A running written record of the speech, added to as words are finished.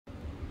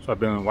So I've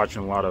been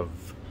watching a lot of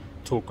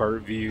tool cart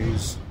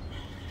reviews,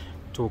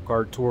 tool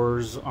cart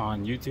tours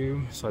on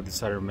YouTube, so I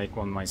decided to make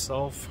one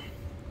myself.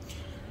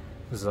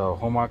 This is a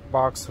Homac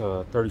box,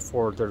 a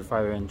 34 or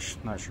 35 inch,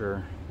 not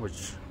sure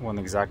which one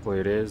exactly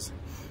it is.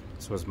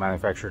 This was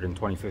manufactured in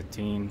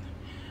 2015.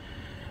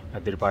 I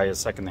did buy it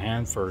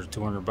secondhand for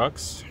 200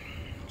 bucks.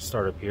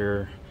 Start up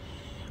here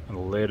on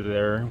the lid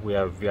there, we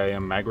have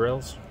VIM mag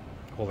rails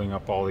holding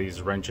up all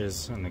these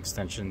wrenches and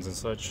extensions and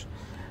such.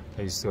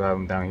 I used to have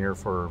them down here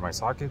for my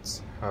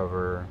sockets.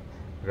 However,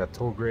 we got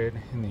tool grid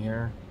in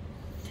here.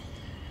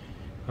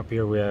 Up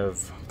here we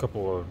have a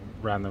couple of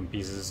random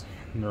pieces.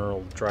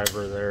 Knurled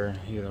driver there,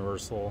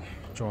 universal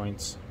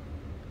joints,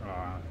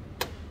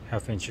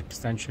 half-inch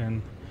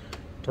extension,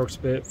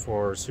 Torx bit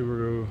for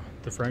Subaru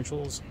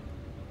differentials,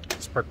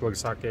 spark plug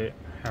socket,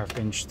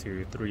 half-inch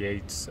to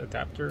 3/8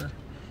 adapter,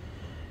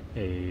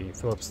 a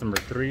Phillips number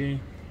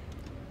 3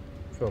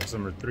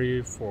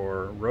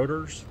 for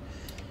rotors.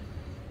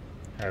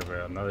 I have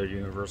another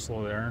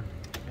universal there.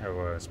 I have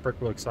a spark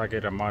plug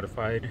socket I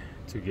modified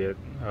to get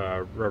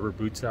rubber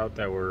boots out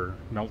that were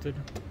melted.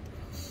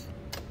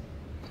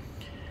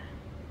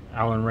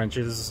 Allen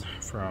wrenches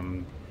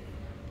from,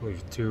 I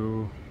believe,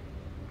 2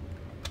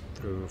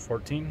 through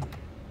 14.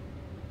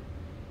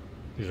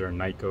 These are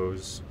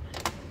Nikos.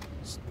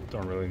 Just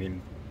don't really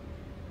need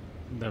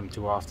them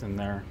too often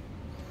there.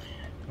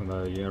 And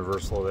the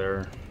universal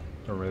there,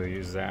 don't really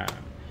use that.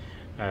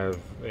 I have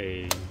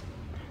a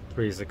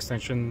 3/8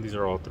 extension. These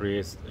are all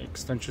 3/8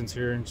 extensions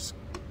here. Just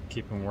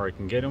keep them where I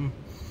can get them.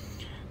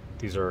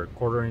 These are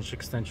 1/4 inch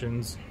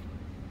extensions.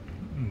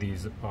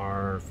 These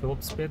are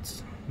Phillips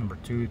bits, number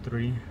 2,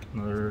 3,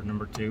 another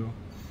number 2.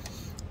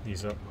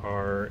 These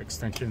are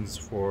extensions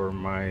for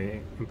my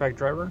impact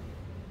driver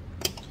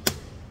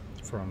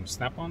from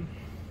Snap-on.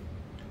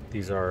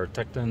 These are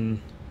Tekton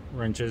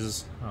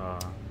wrenches,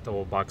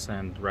 double box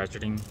end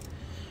ratcheting.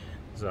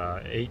 It's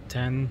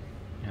 810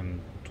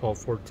 and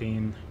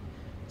 1214,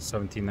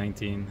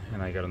 1719,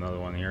 and I got another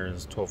one here,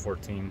 is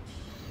 1214.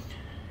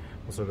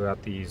 Also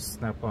got these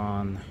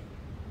Snap-on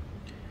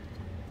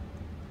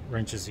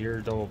wrenches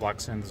here, double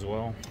box end as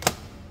well.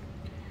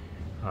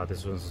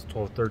 This was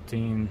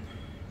 1213,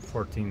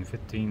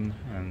 1415,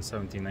 and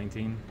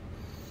 1719.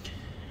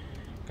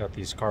 Got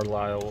these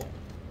Carlisle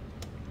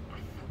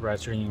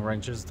ratcheting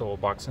wrenches, double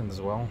box end as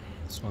well.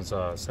 This one's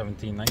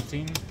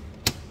 1719,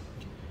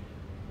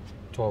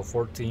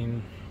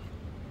 1214,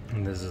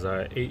 and this is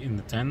 8 in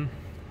the 10.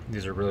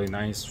 These are really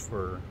nice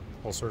for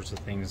all sorts of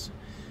things.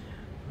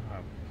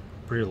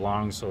 Pretty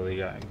long, so they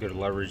got good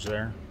leverage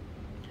there.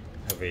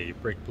 I have a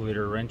brake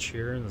bleeder wrench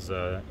here. There's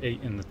a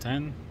 8 in the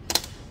 10.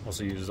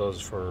 Also use those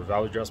for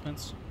valve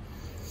adjustments.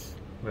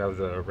 We have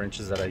the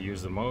wrenches that I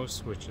use the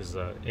most, which is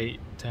 8,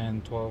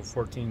 10, 12,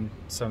 14,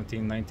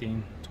 17,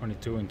 19,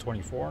 22, and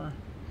 24.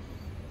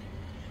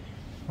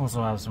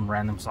 Also have some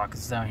random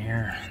sockets down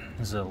here.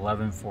 This is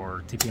 11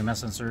 for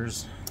TPMS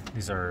sensors.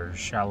 These are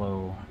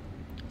shallow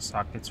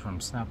sockets from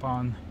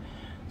Snap-on.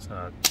 It's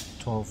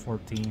 12,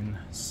 14,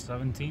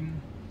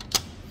 17.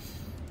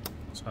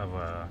 So I have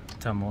a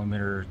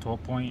 10mm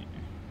 12 point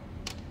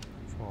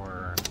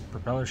for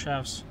propeller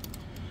shafts.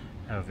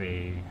 I have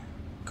a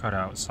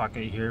cutout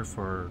socket here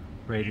for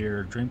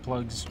radiator drain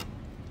plugs.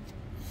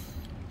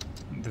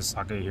 This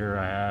socket here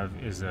I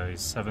have is a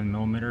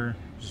 7mm,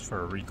 just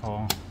for a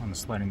recall on the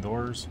sliding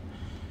doors.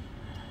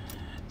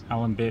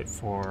 Allen bit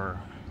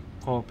for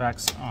coil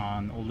packs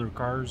on older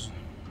cars.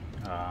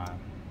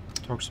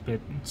 Torx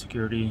bit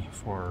security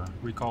for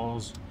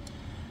recalls.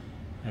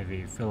 I have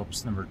a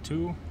Phillips number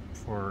 2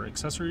 for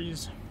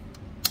accessories,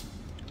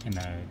 and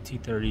a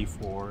T30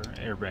 for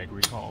airbag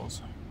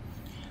recalls.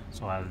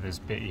 So I have this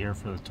bit here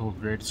for the tool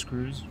grid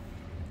screws.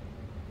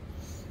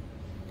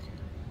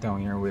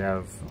 Down here we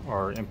have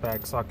our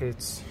impact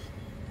sockets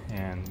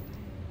and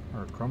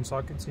our chrome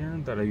sockets here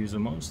that I use the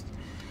most.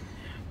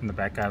 In the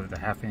back I have the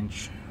 1/2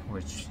 inch,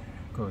 which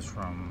goes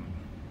from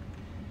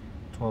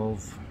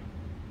 12,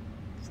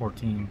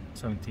 14,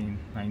 17,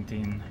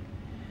 19,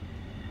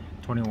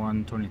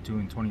 21, 22,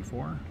 and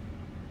 24.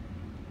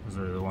 Those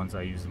are the ones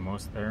I use the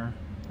most there,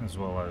 as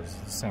well as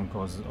the same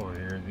goes over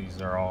here. These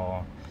are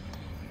all,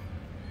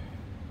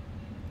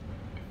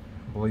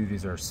 I believe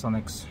these are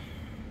Sonix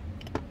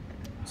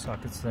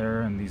sockets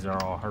there, and these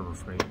are all Harbor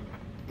Freight.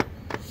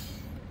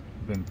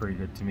 Been pretty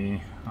good to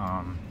me.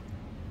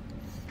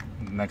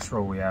 In the next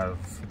row we have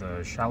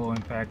the shallow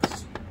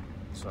impacts.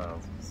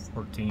 So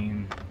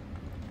 14,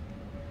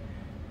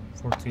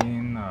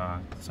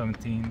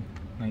 17,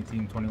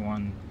 19,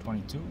 21,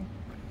 22.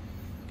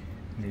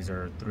 These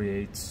are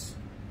 3/8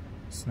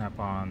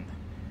 Snap-on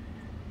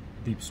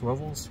deep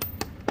swivels.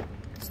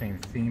 Same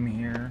theme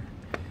here.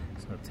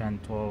 So 10,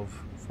 12,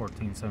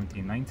 14,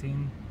 17,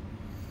 19.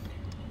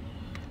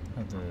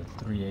 Have the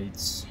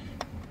 3/8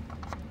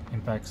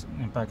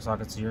 impact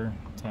sockets here.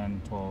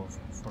 10, 12,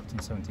 14,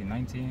 17,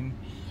 19.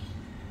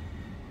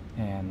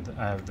 And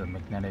I have the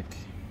magnetic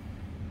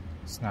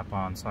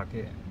Snap-on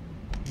socket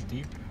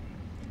deep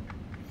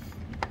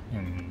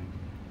in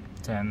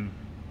 10,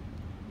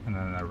 and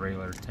then a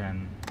regular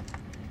 10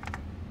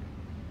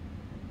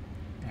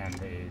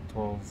 and a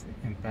 12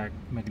 impact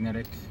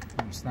magnetic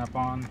from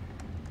Snap-on,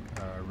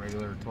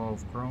 regular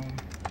 12 chrome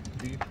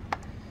deep,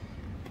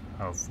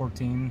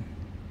 14,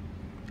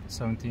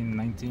 17,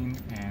 19,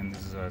 and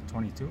this is a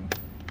 22.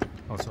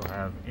 Also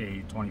have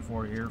a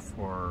 24 here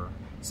for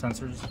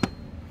sensors.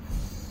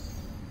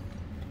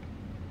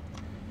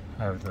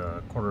 I have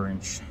the 1/4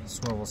 inch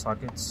swivel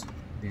sockets.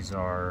 These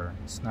are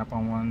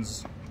Snap-on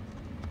ones.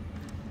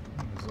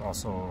 There's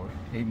also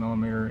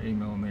 8mm,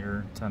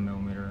 8mm,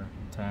 10mm,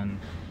 10,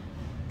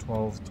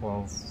 12,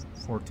 12,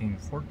 14,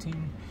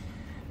 14.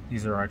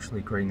 These are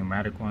actually great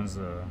pneumatic ones,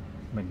 the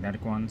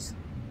magnetic ones.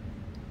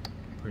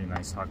 Pretty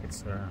nice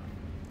sockets there.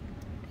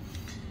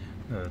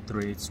 The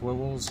 3/8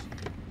 swivels,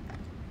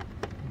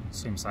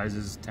 same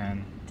sizes,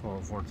 10,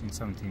 12, 14,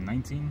 17,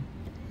 19.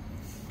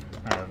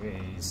 I have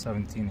a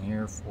 17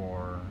 here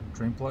for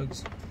drain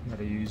plugs that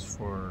I use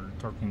for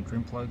torquing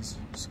drain plugs.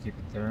 Just keep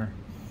it there.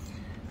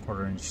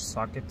 1/4 inch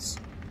sockets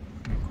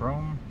in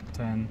chrome,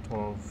 10,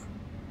 12,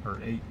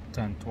 or 8,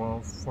 10,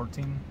 12,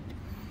 14.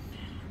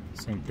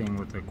 Same thing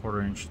with the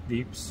 1/4 inch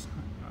deeps,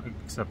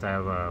 except I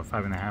have a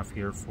 5.5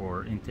 here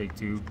for intake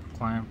tube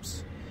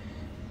clamps.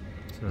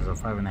 So there's a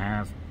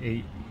 5.5,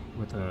 8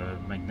 with a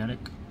magnetic,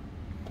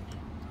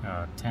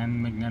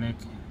 10 magnetic,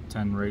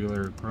 10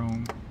 regular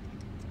chrome,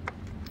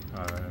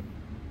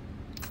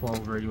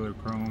 12 regular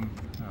chrome,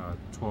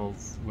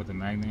 12 with a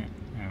magnet,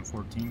 and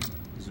 14.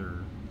 These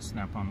are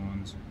Snap-on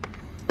ones.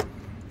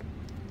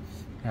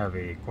 I have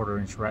a 1/4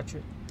 inch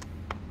ratchet,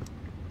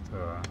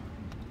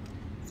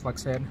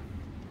 flex head,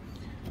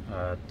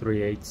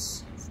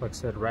 3/8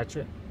 flex head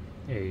ratchet,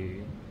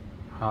 a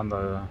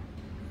Honda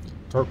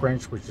torque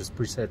wrench which is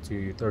preset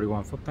to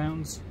 31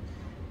 foot-pounds,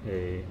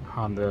 a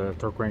Honda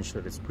torque wrench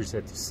that is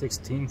preset to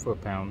 16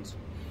 foot-pounds,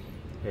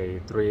 a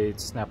 3/8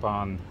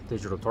 Snap-on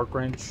digital torque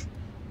wrench,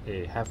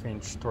 a 1/2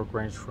 inch torque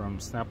wrench from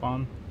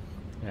Snap-on,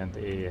 and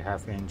a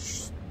 1/2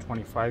 inch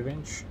 25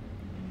 inch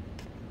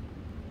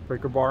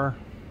breaker bar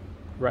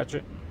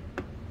ratchet.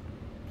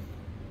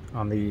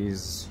 On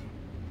these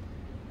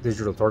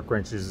digital torque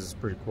wrenches, it's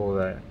pretty cool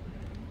that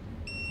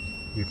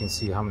you can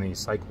see how many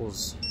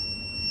cycles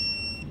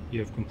you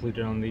have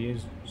completed on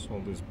these. Just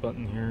hold this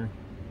button here,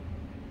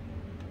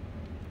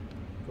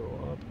 go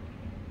up,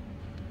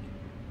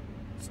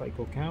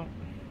 cycle count.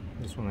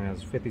 This one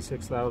has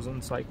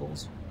 56,000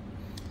 cycles.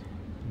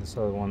 This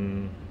other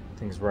one I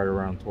think is right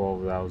around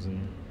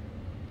 12,000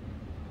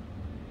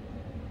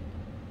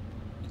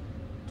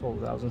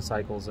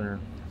 cycles there.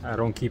 I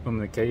don't keep them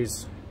in the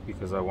case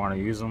because I want to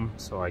use them,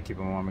 so I keep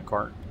them on my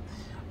cart.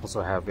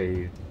 Also have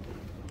a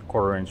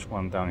 1/4 inch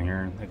one down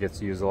here that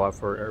gets used a lot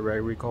for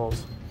airbag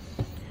recalls.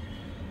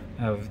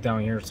 I have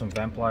down here some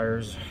vent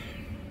pliers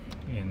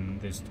in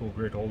this tool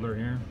grid holder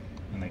here,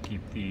 and I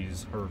keep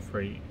these Harbor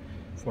Freight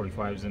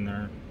 45s in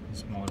there,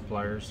 smaller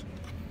pliers.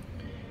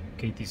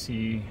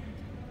 KTC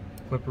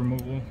clip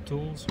removal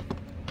tools,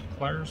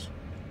 pliers,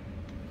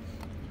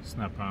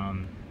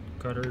 Snap-on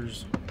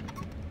cutters,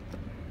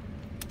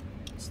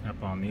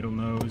 Snap-on needle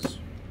nose,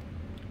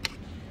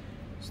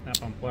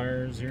 Snap-on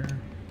pliers here,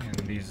 and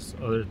these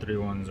other 3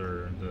 ones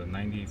are the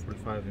 90,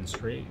 45, and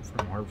straight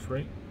from Harbor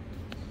Freight.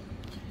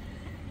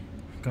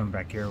 Coming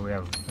back here, we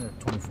have a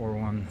 24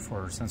 one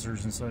for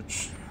sensors and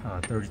such,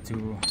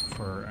 32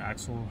 for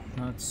axle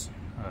nuts,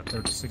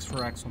 36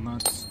 for axle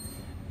nuts,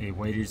 a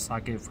weighted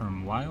socket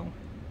from Lyle,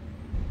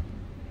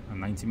 a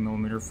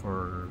 19mm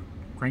for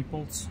crank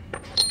bolts,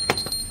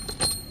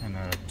 and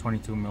a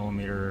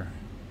 22mm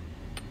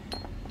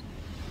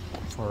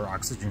for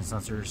oxygen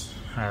sensors.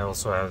 I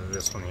also have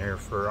this one here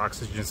for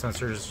oxygen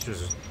sensors,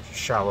 just a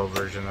shallow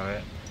version of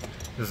it.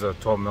 This is a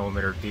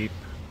 12mm deep.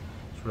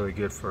 It's really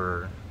good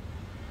for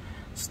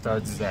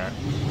studs that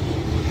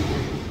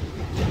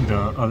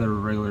the other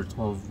regular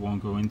 12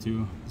 won't go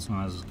into. This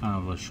one has kind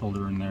of a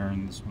shoulder in there,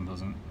 and this one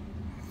doesn't.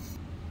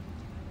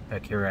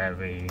 Back here I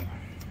have a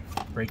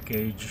brake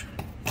gauge,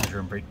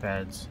 measuring brake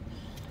pads.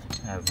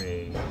 I have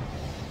a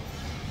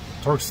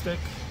torque stick,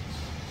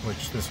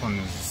 which this one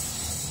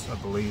is, I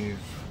believe,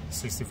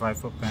 65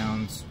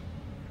 foot-pounds.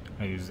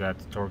 I use that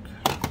to torque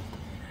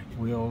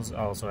wheels.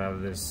 I also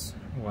have this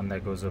one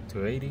that goes up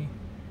to 80.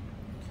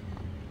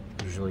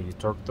 Usually you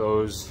torque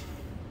those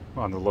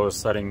on the lowest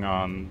setting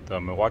on the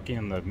Milwaukee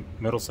and the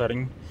middle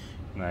setting,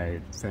 and I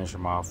finish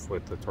them off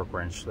with the torque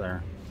wrench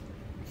there.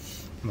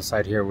 On the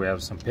side here we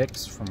have some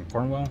picks from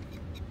Cornwell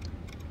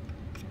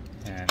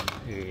and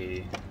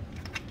a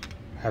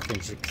 1/2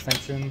 inch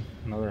extension,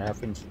 another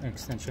 1/2 inch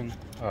extension,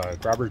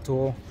 grabber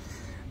tool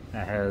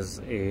that has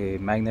a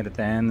magnet at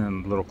the end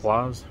and little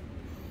claws,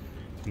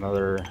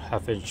 another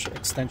 1/2 inch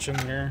extension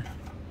here,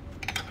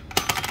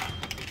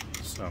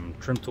 some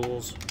trim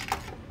tools,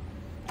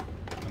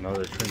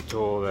 another trim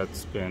tool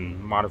that's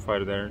been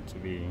modified there to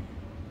be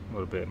a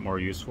little bit more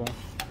useful,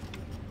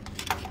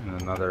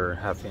 and another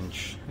 1/2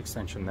 inch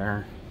extension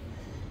there.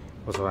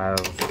 Also have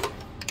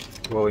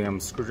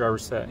Williams screwdriver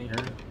set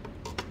here,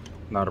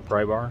 not a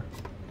pry bar.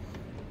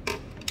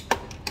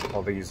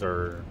 All these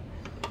are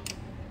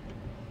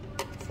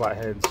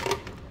flatheads.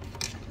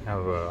 I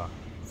have a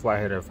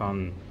flathead I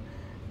found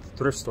at the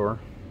thrift store.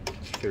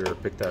 Figure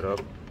pick that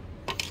up.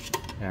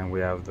 And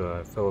we have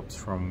the Phillips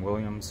from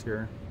Williams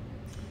here.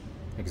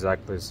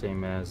 Exactly the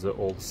same as the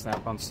old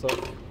Snap-on stuff.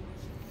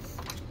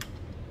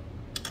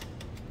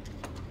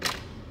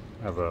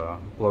 I have a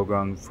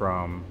blowgun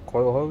from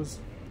Coil Hose.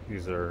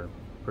 These are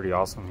pretty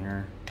awesome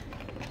here.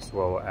 As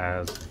well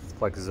as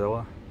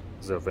Flexzilla.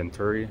 This is a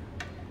Venturi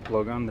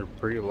blowgun. They're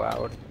pretty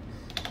loud.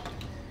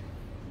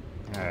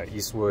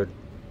 Eastwood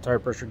tire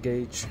pressure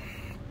gauge.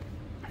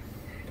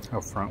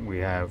 Up front we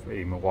have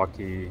a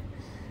Milwaukee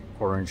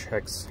 4-inch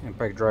hex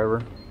impact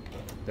driver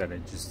that I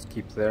just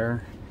keep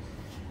there.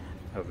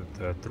 I have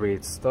the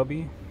 3/8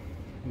 stubby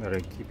that I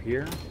keep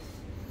here.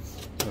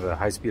 The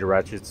high-speed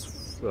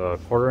ratchets,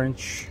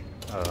 1/4-inch,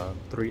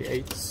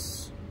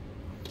 3/8,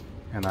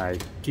 and I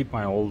keep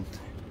my old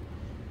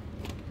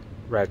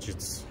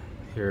ratchets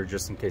here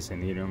just in case I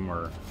need them,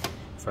 or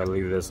if I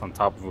leave this on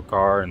top of a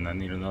car and I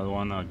need another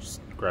one, I'll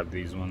just grab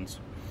these ones.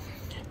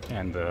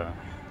 And the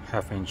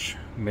 1/2-inch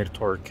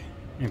mid-torque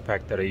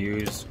impact that I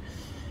use.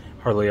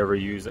 Hardly ever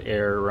use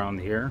air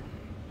around here.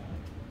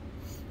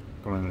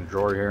 Going in the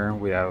drawer here,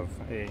 we have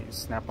a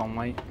Snap-on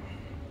light.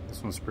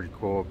 This one's pretty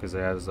cool because it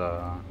has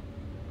the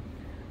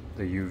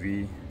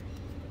UV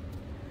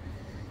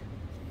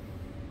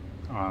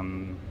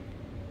on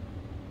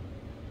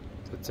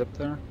the tip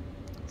there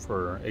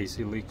for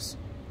AC leaks.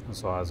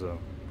 Also has a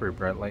pretty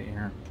bright light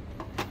here,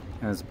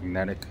 and it's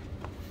magnetic.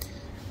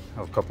 I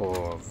have a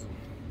couple of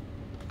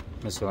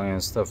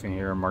miscellaneous stuff in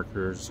here: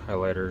 markers,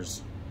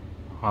 highlighters,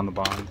 Honda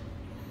Bond,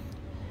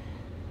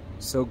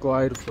 Silk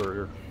Glide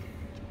for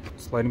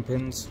sliding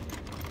pins.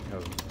 I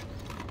have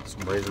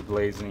some razor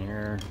blades in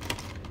here,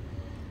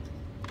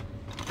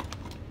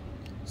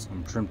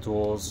 some trim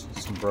tools,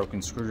 some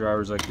broken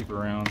screwdrivers I keep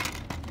around,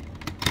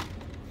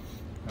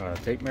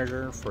 tape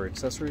measure for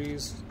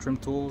accessories, trim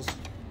tools,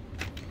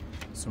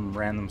 some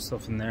random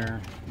stuff in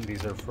there.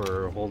 These are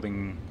for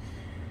holding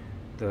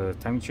the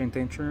timing chain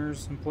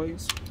tensioners in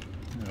place.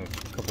 A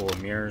couple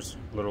of mirrors,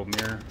 little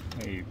mirror,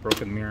 a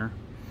broken mirror,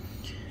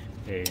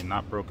 a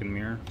not broken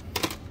mirror,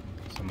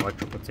 some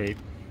electrical tape,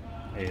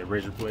 a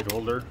razor blade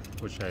holder,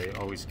 which I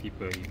always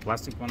keep a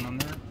plastic one on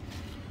there,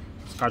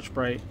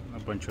 Scotch-Brite, a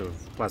bunch of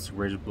plastic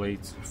razor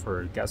blades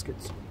for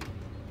gaskets.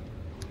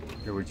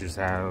 Here we just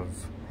have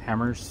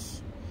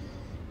hammers,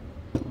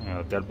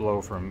 dead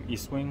blow from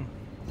Eastwing.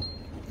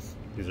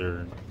 These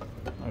are,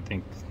 I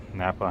think,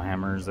 Napa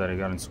hammers that I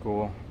got in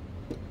school.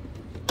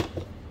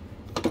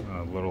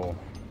 A little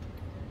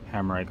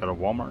hammer I got at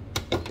Walmart.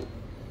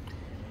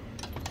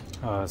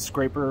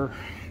 Scraper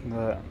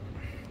that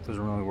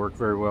doesn't really work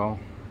very well.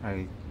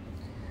 I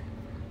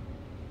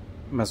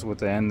mess with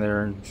the end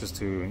there just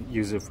to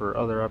use it for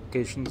other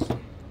applications.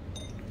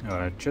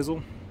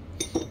 Chisel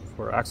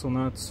for axle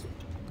nuts.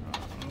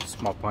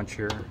 Small punch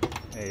here.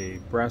 A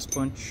brass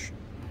punch.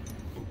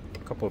 A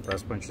couple of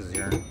brass punches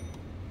here.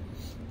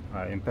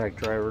 Impact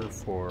driver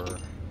for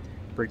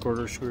brake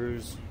order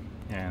screws,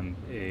 and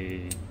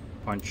a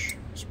punch,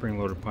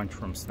 spring-loaded punch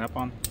from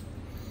Snap-on.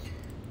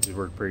 These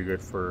work pretty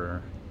good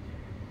for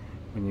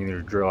when you need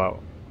to drill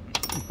out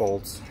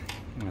bolts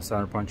and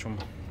center punch them.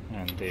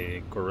 And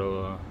a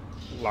Gorilla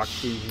lock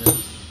key here.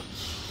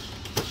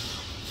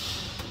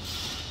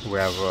 We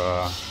have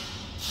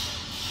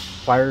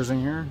pliers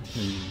in here,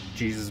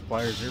 Jesus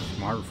pliers here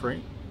from Harbor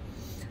Freight.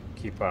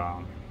 Keep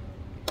a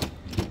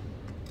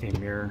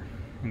mirror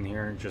in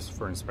here just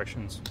for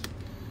inspections.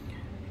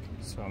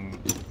 Some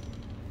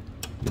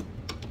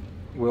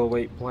wheel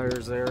weight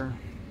pliers there.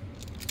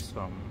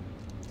 Some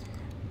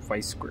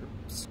vice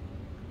grips.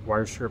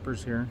 Wire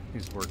strippers here.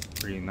 These work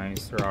pretty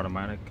nice. They're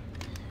automatic.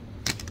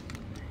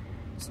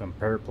 Some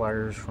parrot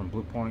pliers from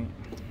Blue Point.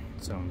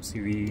 Some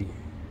CV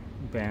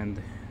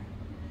band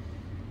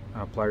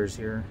pliers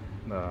here.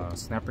 The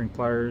snap ring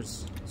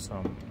pliers.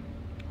 Some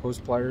hose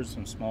pliers,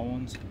 some small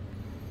ones.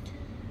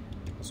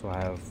 Also I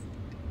have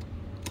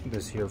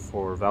this here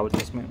for valve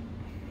adjustment.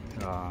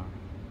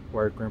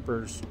 Wire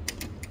crimpers.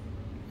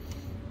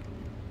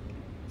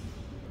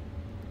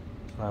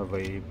 I have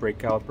a brake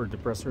caliper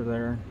depressor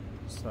there.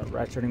 It's a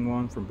ratcheting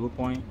one from Blue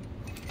Point.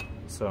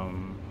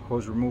 Some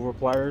hose removal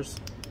pliers,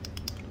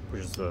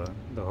 which is the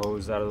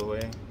hose out of the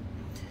way.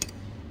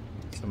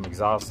 Some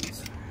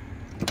exhaust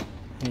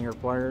hanger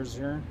pliers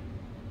here.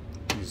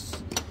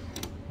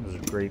 Those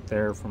are great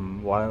there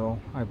from Lyle,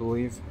 I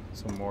believe.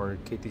 Some more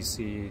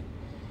KTC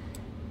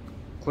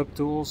clip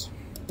tools.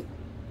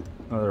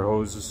 Another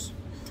hoses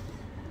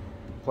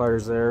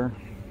pliers there.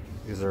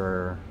 These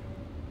are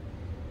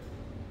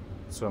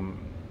some,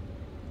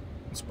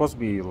 it's supposed to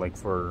be like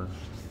for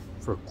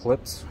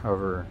clips,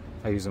 however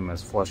I use them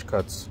as flush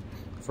cuts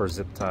for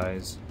zip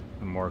ties,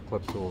 and more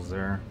clip tools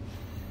there.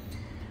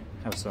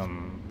 Have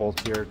some bolt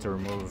here to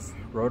remove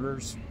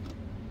rotors.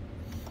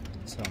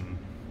 Some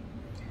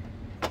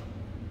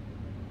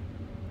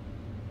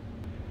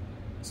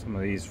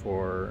of these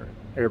for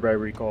airbag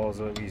recalls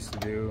that we used to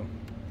do.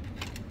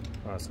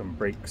 Some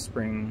brake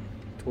spring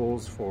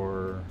tools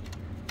for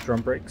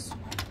drum brakes.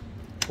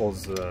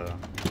 Holds the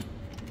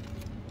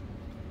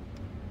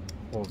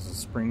Holds the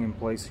spring in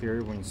place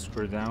here when you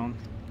screw it down.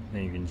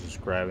 Then you can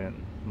just grab it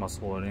and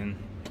muscle it in.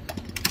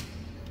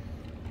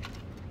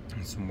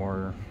 And some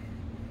more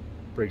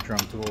brake drum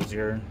tools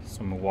here.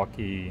 Some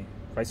Milwaukee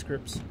vice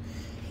grips.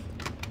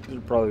 These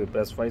are probably the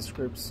best vice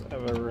grips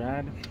I've ever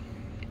had.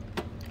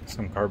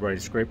 Some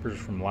carbide scrapers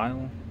from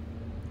Lyle.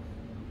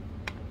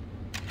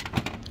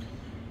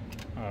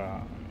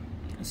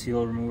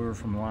 Seal remover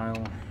from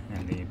Lyle,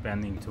 and the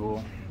bending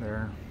tool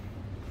there.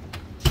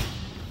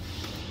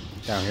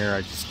 Down here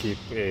I just keep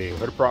a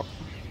hood prop,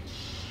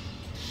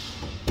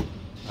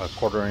 a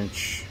 1/4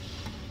 inch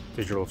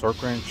digital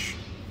torque wrench,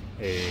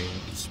 a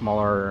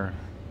smaller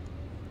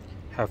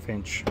 1/2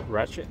 inch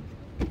ratchet.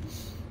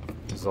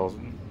 There's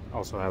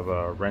also have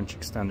a wrench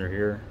extender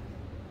here.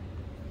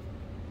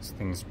 This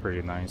thing's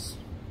pretty nice.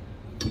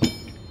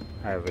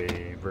 I have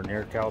a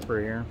vernier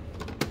caliper here,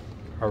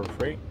 Harbor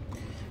Freight.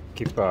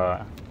 Keep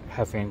a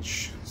 1/2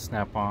 inch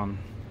snap-on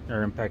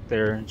air impact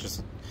there,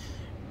 just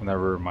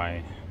whenever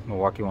my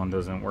Milwaukee one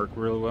doesn't work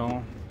really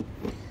well.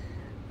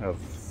 I have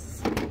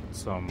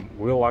some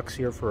wheel locks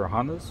here for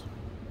Hondas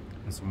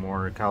and some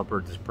more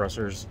caliper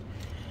depressors.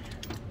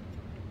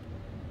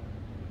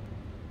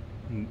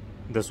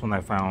 This one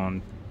I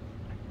found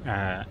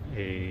at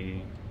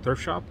a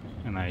thrift shop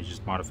and I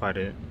just modified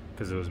it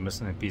because it was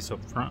missing a piece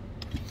up front.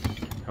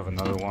 I have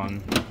another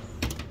one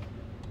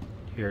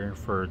here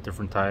for a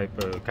different type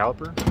of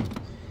caliper,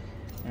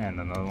 and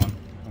another one,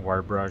 a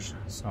wire brush,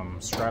 some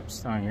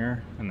straps down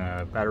here, and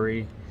a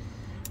battery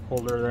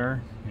holder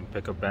there. You can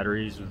pick up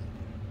batteries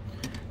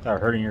without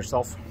hurting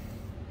yourself.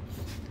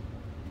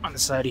 On the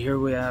side here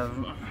we have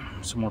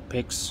some more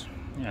picks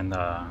and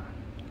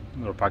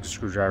little pocket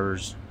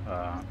screwdrivers,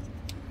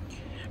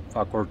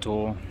 Falcor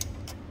tool.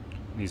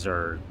 These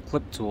are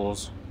clip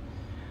tools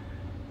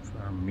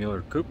from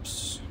Mueller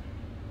Coops.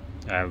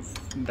 I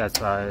have that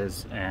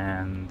size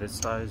and this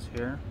size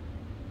here.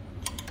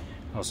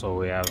 Also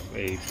we have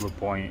a Blue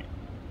Point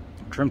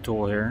trim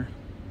tool here.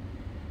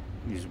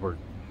 These work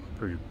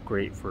pretty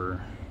great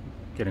for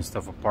getting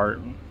stuff apart,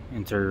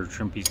 interior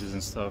trim pieces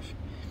and stuff.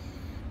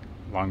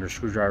 Longer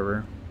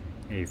screwdriver,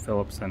 a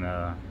Phillips, and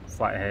a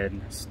flathead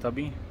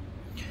stubby.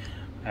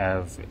 I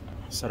have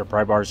a set of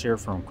pry bars here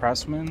from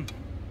Craftsman.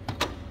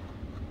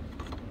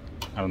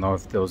 I don't know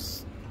if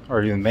those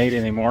are even made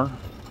anymore.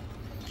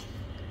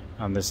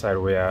 On this side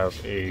we have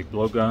a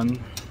blowgun,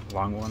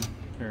 long one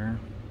here,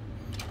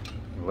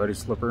 a lady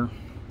slipper,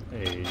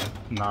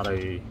 not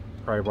a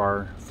pry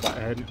bar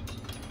flathead,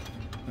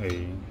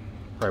 a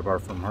pry bar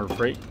from Harbor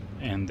Freight,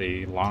 and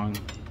the long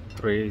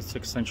 3/8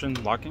 extension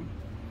locking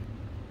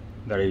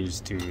that I use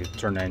to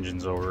turn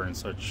engines over and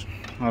such.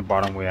 On the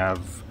bottom we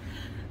have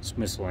some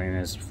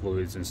miscellaneous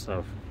fluids and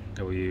stuff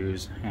that we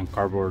use, and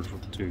cardboard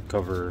to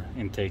cover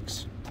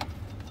intakes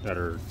that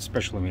are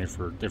specially made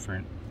for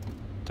different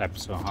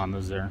types of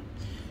Hondas there.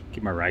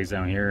 Keep my rags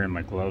down here and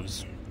my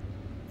gloves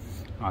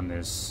on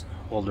this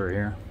holder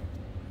here.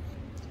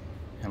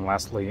 And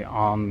lastly,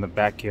 on the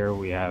back here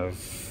we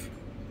have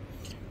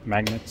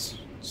magnets.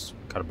 Just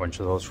got a bunch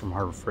of those from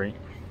Harbor Freight.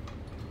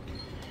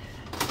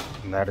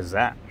 And that is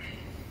that.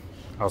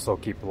 I also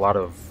keep a lot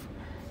of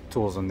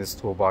tools in this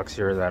toolbox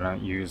here that I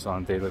don't use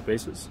on a daily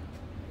basis.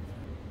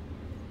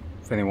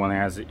 If anyone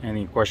has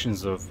any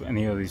questions of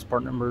any of these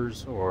part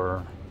numbers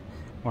or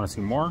want to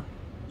see more,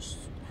 just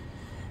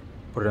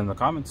put it in the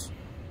comments.